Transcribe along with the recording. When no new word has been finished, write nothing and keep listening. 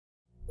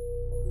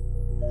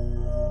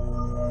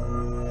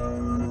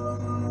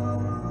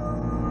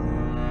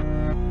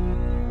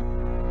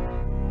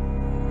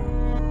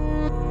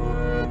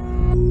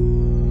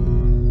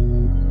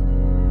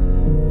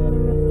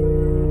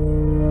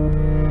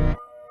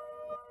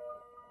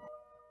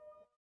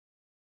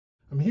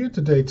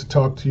today to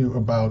talk to you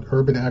about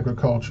urban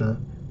agriculture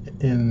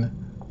and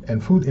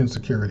food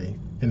insecurity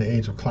in the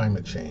age of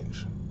climate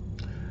change.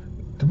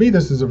 To me,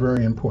 this is a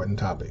very important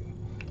topic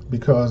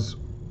because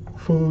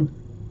food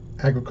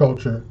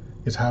agriculture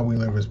is how we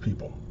live as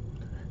people.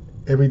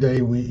 Every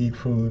day we eat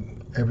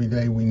food, every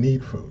day we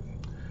need food.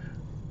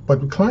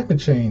 But with climate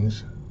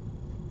change,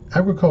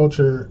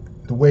 agriculture,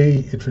 the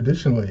way it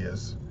traditionally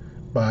is,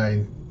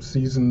 by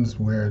seasons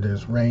where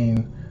there's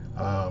rain,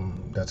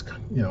 that's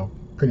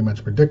pretty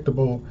much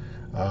predictable,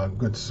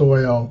 good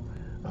soil,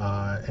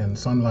 and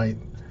sunlight.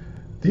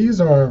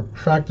 These are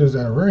factors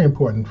that are very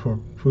important for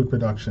food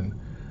production,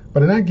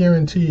 but are not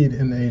guaranteed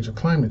in the age of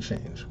climate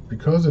change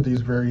because of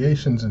these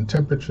variations in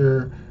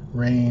temperature,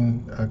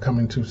 rain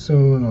coming too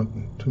soon or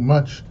too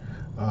much,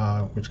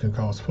 which can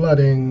cause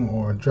flooding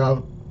or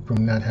drought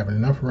from not having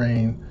enough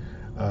rain,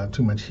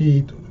 too much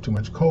heat, too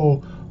much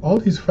cold. All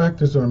these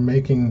factors are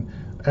making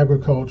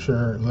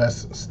agriculture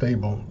less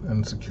stable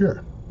and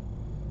secure.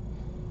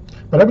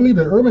 But I believe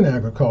that urban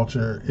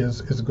agriculture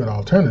is a good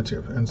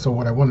alternative. And so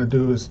what I want to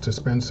do is to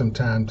spend some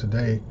time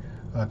today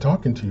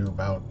talking to you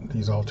about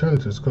these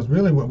alternatives, because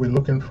really what we're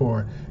looking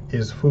for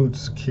is food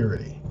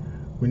security.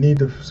 We need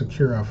to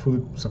secure our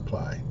food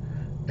supply.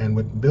 And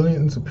with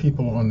billions of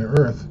people on the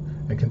earth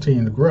and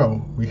continuing to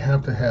grow, we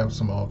have to have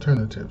some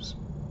alternatives.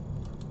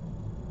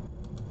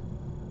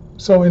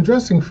 So in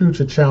addressing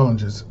future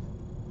challenges,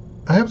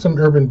 I have some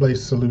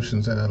urban-based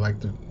solutions that I'd like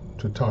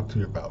to talk to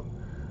you about.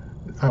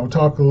 I will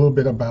talk a little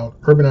bit about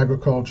urban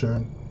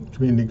agriculture,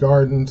 community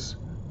gardens,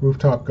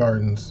 rooftop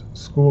gardens,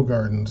 school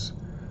gardens,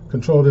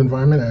 controlled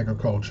environment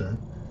agriculture,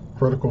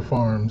 vertical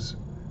farms,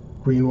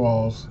 green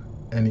walls,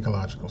 and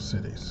ecological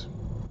cities.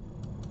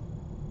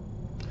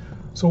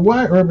 So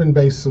why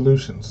urban-based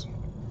solutions?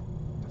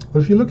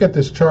 Well, if you look at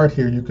this chart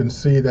here, you can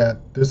see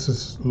that this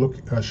is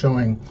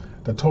showing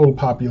the total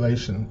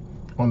population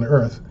on the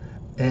earth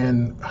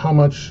and how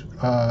much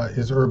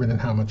is urban and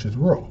how much is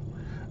rural,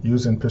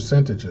 using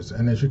percentages.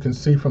 And as you can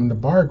see from the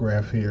bar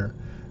graph here,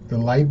 the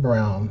light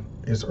brown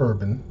is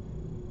urban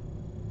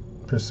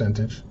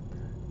percentage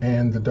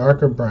and the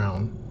darker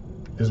brown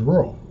is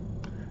rural.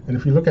 And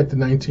if you look at the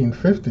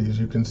 1950s,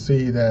 you can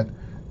see that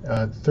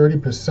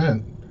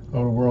 30%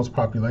 of the world's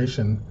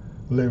population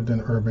lived in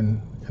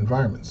urban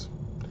environments,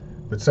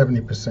 with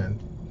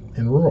 70%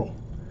 in rural.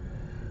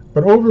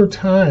 But over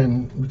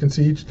time, we can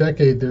see each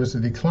decade there's a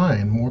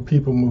decline. More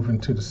people move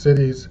into the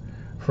cities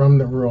from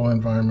the rural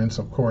environments.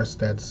 Of course,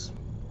 that's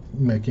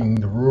making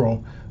the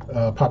rural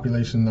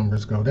population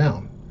numbers go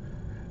down.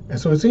 And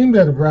so it seemed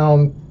that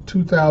around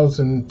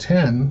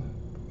 2010,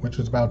 which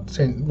was about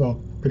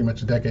pretty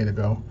much a decade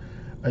ago,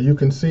 you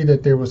can see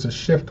that there was a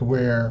shift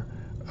where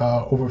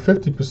over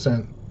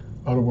 50%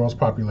 of the world's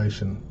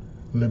population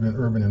lived in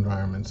urban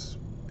environments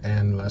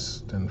and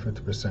less than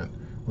 50%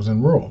 was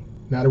in rural.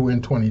 Now that we're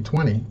in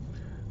 2020,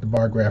 the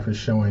bar graph is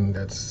showing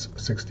that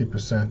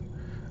 60%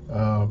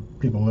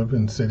 people live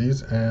in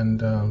cities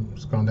and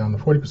it's gone down to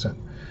 40%.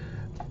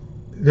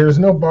 There's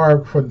no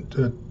bar for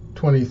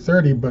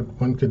 2030, but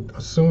one could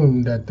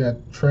assume that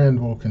that trend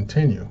will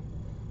continue.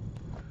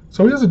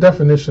 So here's a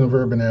definition of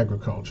urban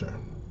agriculture.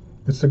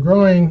 It's the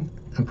growing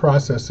and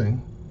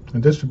processing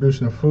and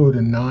distribution of food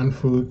and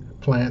non-food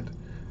plant,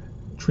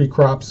 tree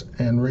crops,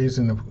 and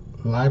raising of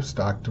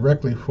livestock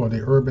directly for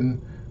the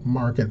urban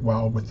market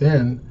while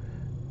within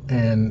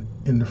and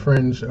in the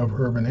fringe of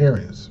urban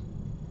areas.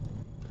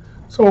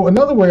 So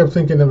another way of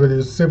thinking of it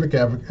is civic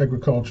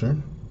agriculture,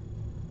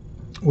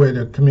 where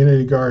the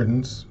community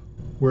gardens,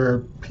 where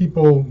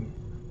people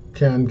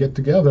can get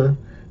together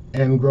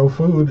and grow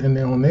food in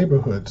their own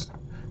neighborhoods.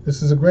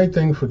 This is a great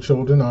thing for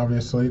children,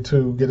 obviously,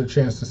 to get a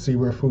chance to see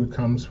where food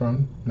comes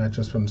from, not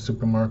just from the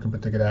supermarket,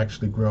 but they could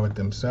actually grow it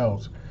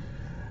themselves.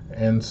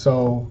 And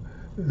so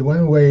the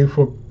one way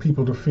for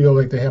people to feel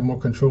like they have more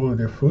control of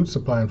their food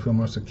supply and feel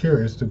more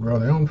secure is to grow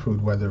their own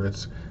food, whether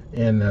it's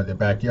in their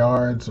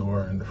backyards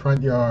or in the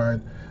front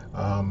yard.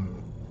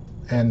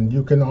 And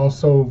you can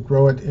also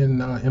grow it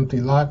in empty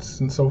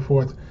lots and so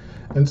forth.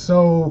 And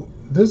so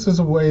this is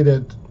a way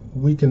that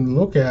we can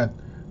look at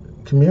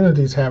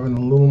communities having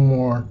a little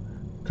more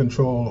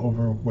control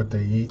over what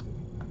they eat,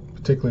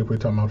 particularly if we're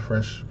talking about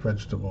fresh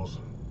vegetables,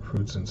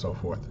 fruits, and so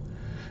forth.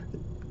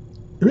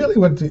 Really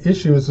what the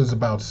issue is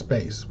about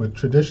space. With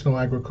traditional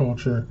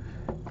agriculture,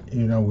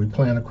 we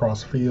plant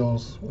across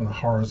fields on a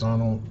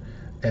horizontal,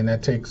 and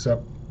that takes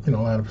up a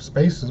lot of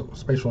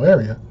spatial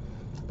area.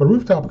 But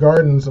rooftop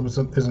gardens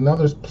is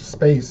another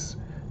space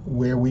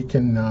where we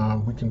can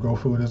grow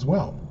food as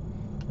well.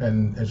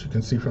 And as you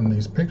can see from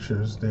these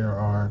pictures, there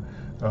are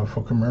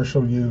for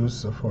commercial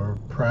use, for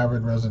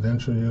private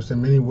residential use, there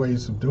are many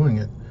ways of doing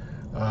it,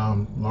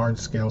 large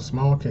scale,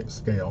 small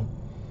scale.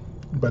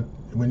 But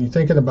when you're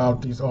thinking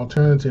about these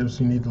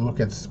alternatives, you need to look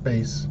at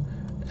space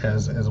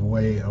as a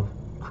way of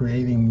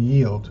creating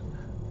yield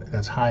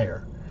that's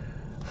higher.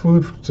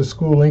 Food to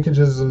school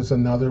linkages is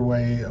another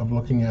way of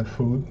looking at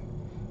food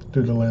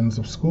through the lens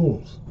of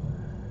schools.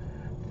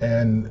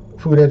 And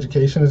food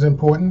education is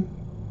important.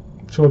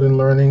 children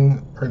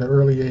learning at an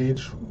early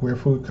age where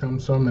food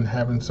comes from and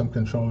having some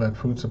control of that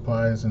food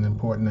supply is an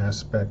important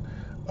aspect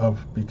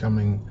of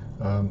becoming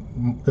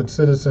good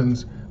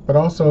citizens, but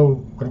also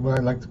what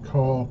I like to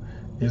call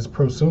is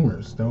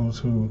prosumers, those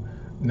who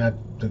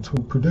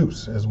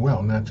produce as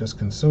well, not just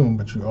consume,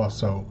 but you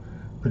also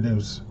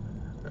produce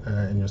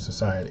in your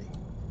society.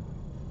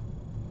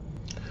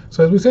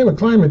 So as we say with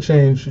climate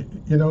change,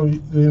 you know,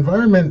 the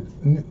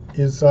environment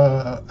is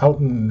out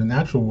in the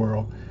natural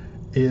world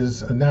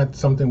is not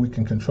something we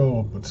can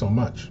control but so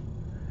much.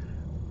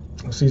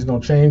 Seasonal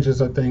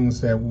changes are things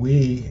that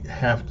we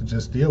have to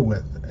just deal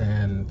with,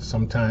 and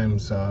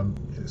sometimes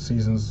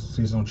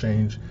seasonal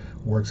change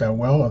works out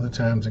well, other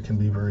times it can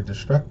be very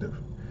destructive.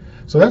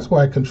 So that's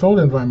why controlled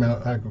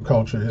environmental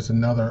agriculture is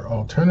another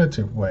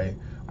alternative way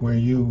where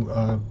you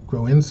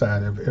grow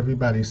inside of.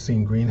 Everybody's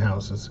seen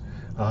greenhouses,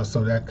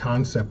 so that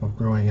concept of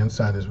growing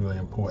inside is really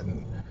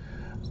important.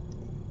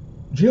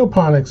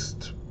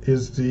 Geoponics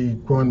is the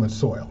growing with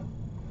soil,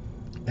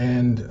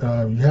 and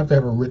you have to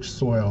have a rich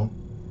soil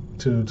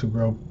to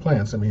grow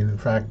plants. I mean, in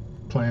fact,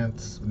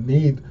 plants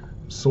need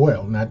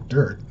soil, not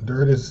dirt.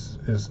 Dirt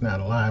is not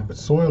alive, but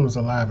soil is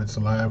alive. It's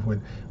alive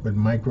with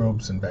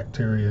microbes and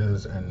bacteria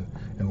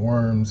and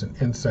worms and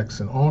insects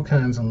and all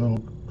kinds of little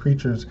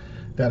creatures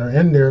that are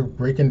in there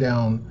breaking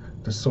down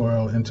the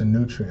soil into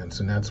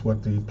nutrients, and that's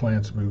what the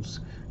plant's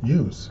roots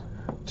use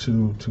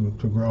to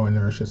grow and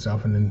nourish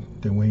itself, and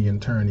then we in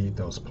turn eat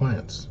those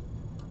plants.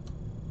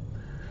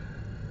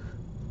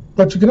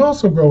 But you can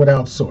also grow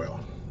without soil.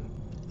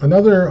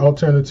 Another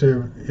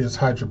alternative is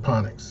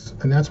hydroponics,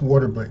 and that's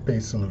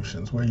water-based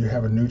solutions where you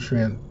have a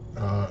nutrient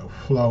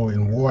flow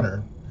in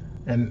water.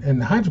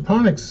 And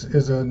hydroponics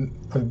is a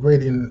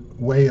great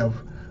way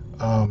of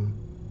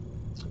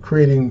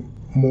creating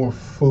more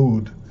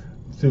food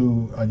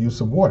through use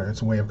of water.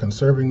 It's a way of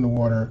conserving the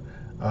water,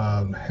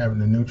 having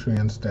the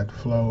nutrients that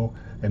flow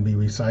and be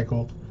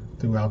recycled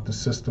throughout the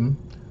system.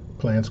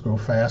 Plants grow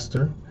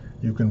faster.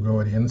 You can grow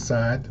it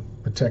inside,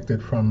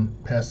 protected from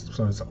pests,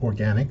 so it's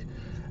organic,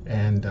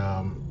 and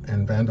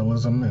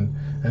vandalism,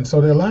 and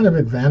so there are a lot of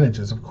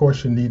advantages. Of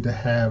course, you need to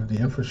have the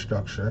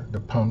infrastructure, the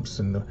pumps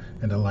and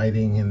the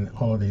lighting and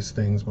all of these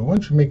things. But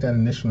once you make that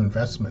initial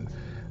investment,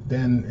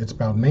 then it's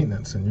about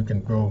maintenance, and you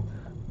can grow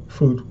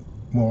food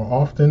more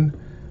often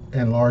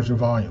and larger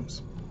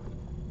volumes.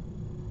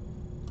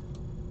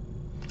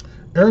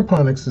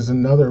 Aeroponics is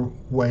another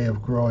way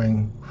of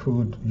growing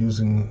food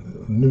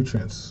using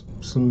nutrients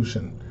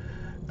solution.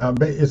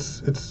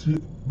 It's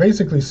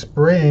basically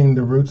spraying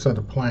the roots of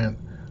the plant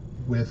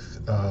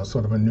with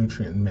sort of a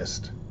nutrient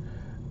mist,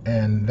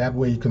 and that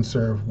way you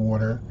conserve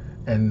water,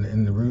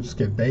 and the roots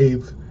get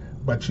bathed,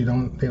 but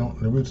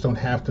the roots don't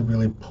have to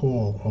really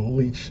pull or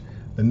leach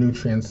the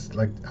nutrients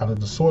like out of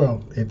the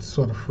soil. It's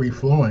sort of free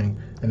flowing,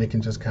 and they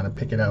can just kind of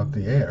pick it out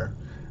the air,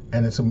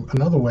 and it's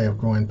another way of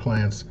growing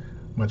plants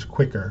much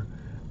quicker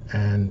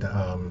and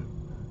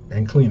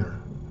cleaner.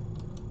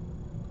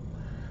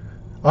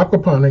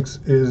 Aquaponics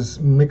is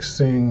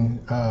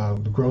mixing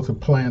the growth of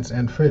plants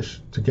and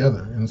fish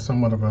together in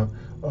somewhat of an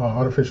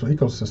artificial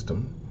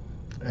ecosystem.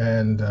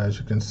 And as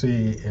you can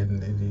see in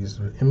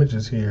these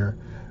images here,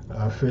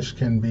 fish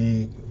can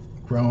be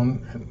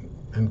grown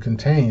and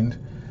contained.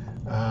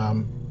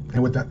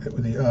 And with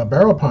the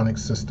baroponics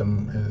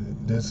system,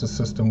 there's a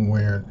system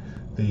where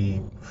the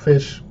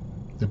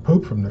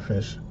poop from the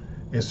fish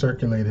is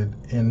circulated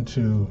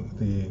into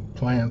the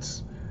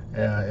plants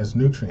as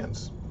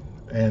nutrients.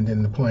 And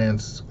then the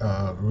plant's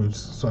roots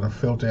sort of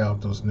filter out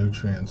those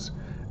nutrients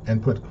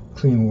and put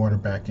clean water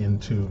back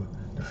into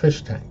the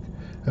fish tank.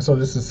 And so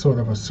this is sort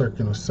of a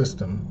circular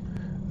system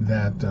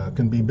that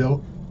can be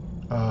built,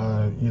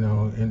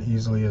 and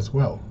easily as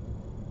well.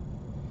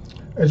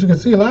 As you can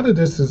see, a lot of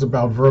this is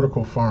about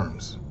vertical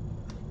farms,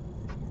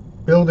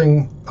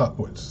 building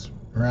upwards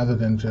rather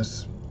than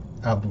just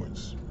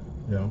outwards.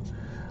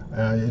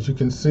 As you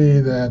can see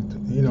that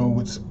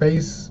with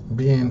space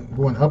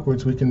going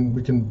upwards, we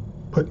can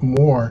put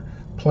more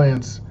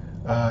plants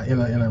in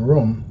a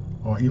room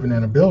or even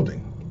in a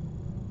building.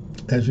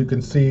 As you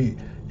can see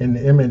in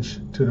the image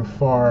to the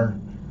far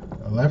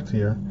left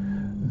here,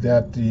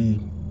 that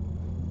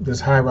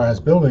this high-rise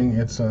building,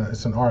 it's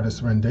an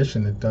artist's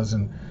rendition. It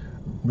doesn't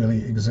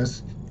really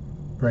exist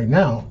right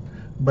now,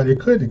 but it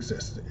could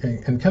exist.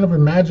 And kind of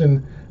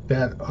imagine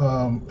that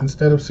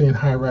instead of seeing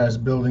high-rise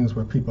buildings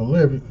where people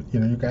live, you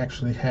can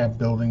actually have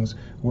buildings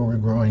where we're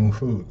growing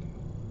food,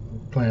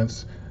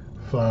 plants,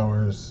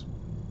 flowers,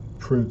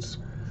 fruits,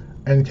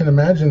 and can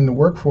imagine the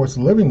workforce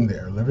living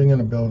there, living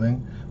in a building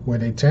where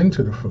they tend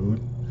to the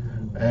food,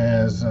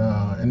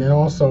 and then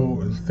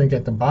also think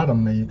at the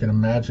bottom that you can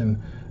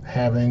imagine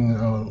having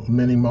a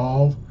mini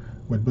mall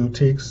with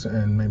boutiques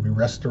and maybe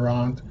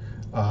restaurant,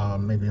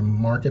 maybe a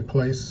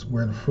marketplace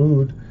where the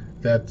food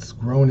that's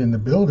grown in the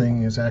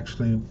building is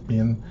actually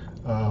being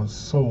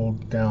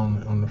sold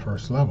down on the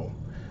first level.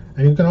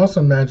 And you can also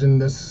imagine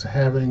this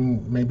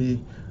having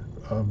maybe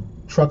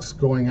trucks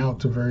going out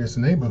to various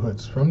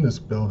neighborhoods from this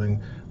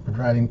building,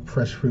 providing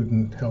fresh fruit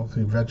and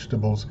healthy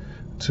vegetables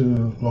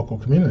to local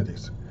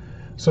communities.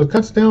 So it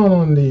cuts down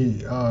on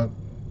the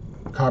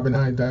carbon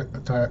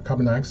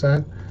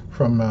dioxide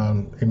from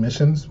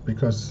emissions,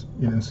 because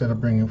instead of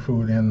bringing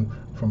food in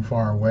from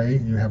far away,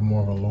 you have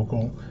more of a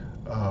local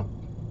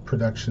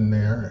production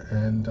there,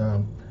 and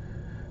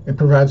it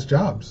provides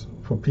jobs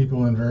for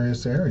people in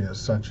various areas,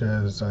 such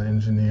as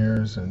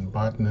engineers and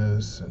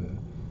botanists and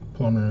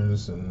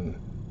plumbers and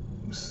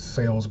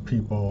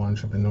salespeople,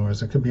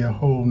 entrepreneurs. It could be a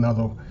whole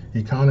nother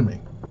economy.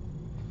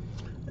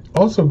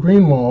 Also,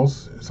 green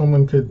walls,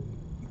 someone could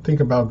think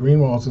about green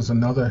walls as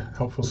another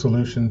helpful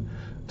solution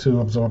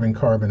to absorbing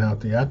carbon out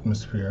the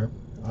atmosphere.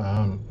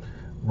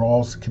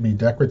 Walls can be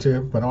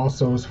decorative, but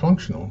also is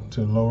functional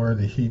to lower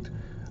the heat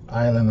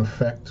island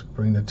effect,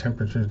 bring the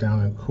temperatures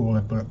down and cool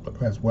it,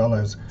 as well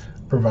as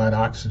provide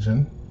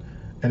oxygen.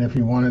 And if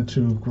you wanted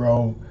to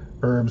grow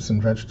herbs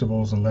and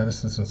vegetables and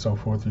lettuces and so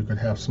forth, you could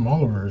have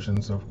smaller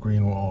versions of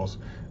green walls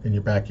in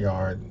your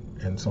backyard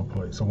and so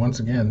forth. So once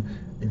again,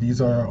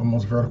 these are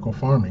almost vertical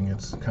farming.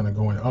 It's kind of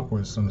going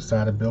upwards on the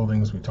side of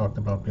buildings. We talked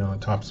about being on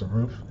the tops of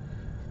roofs.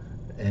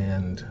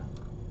 And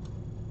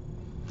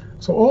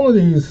so all of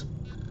these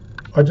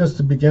are just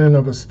the beginning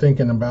of us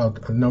thinking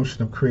about a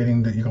notion of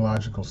creating the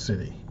ecological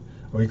city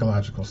or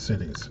ecological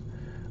cities.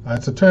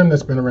 It's a term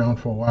that's been around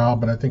for a while,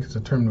 but I think it's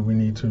a term that we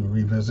need to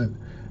revisit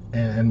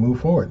and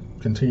move forward.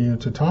 Continue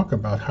to talk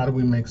about how do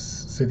we make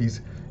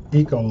cities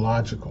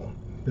ecological,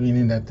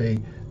 meaning that their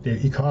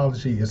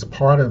ecology is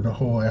part of the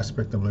whole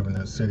aspect of living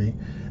in a city,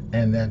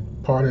 and that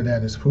part of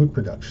that is food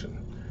production.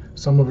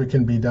 Some of it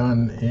can be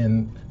done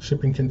in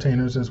shipping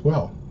containers as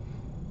well.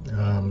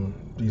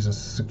 These are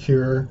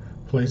secure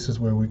places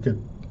where we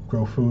could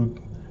grow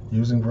food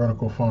using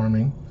vertical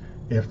farming.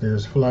 If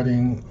there's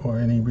flooding or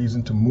any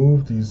reason to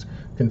move these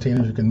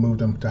containers, you can move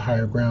them to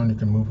higher ground, you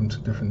can move them to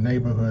different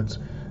neighborhoods.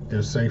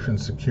 They're safe and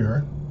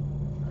secure.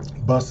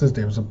 Buses,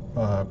 there was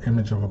an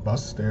image of a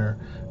bus there,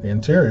 the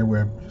interior,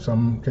 where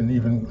some can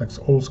even, like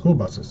old school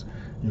buses,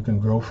 you can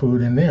grow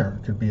food in there.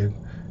 It could be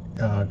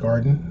a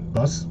garden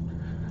bus,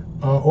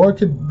 or it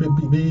could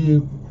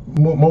be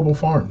mobile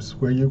farms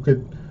where you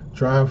could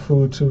drive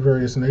food to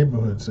various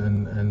neighborhoods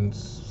and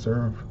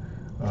serve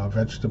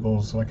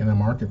vegetables like in a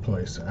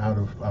marketplace out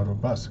of a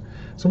bus.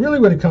 So really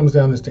what it comes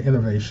down is to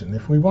innovation.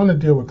 If we want to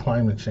deal with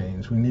climate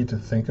change, we need to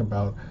think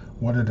about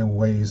what are the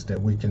ways that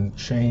we can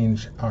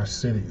change our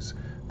cities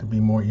to be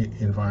more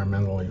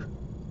environmentally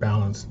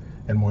balanced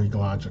and more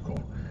ecological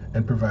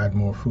and provide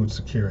more food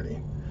security.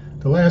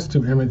 The last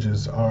two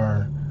images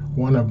are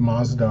one of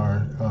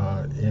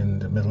Masdar in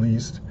the Middle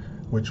East,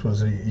 which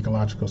was an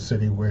ecological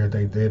city where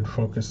they did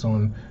focus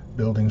on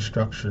building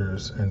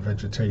structures and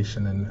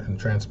vegetation and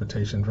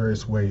transportation,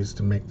 various ways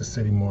to make the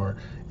city more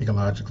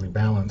ecologically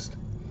balanced.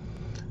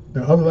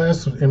 The other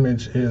last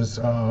image is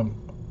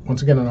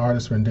once again an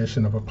artist's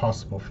rendition of a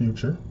possible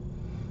future.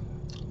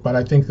 But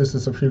I think this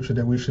is a future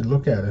that we should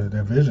look at,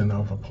 a vision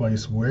of a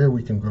place where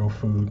we can grow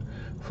food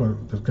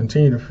to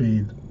continue to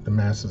feed the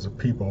masses of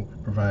people,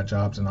 provide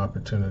jobs and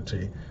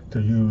opportunity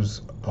to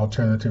use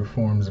alternative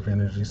forms of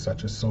energy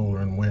such as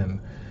solar and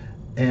wind,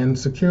 and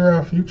secure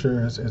our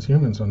future as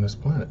humans on this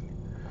planet.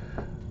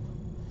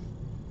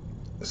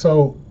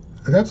 So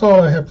that's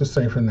all I have to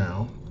say for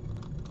now.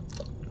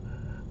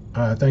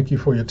 Thank you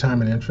for your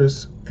time and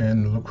interest,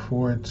 and look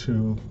forward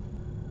to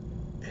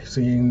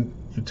seeing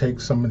you take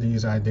some of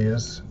these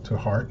ideas to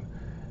heart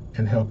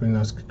and helping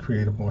us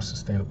create a more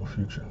sustainable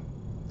future.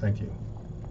 Thank you.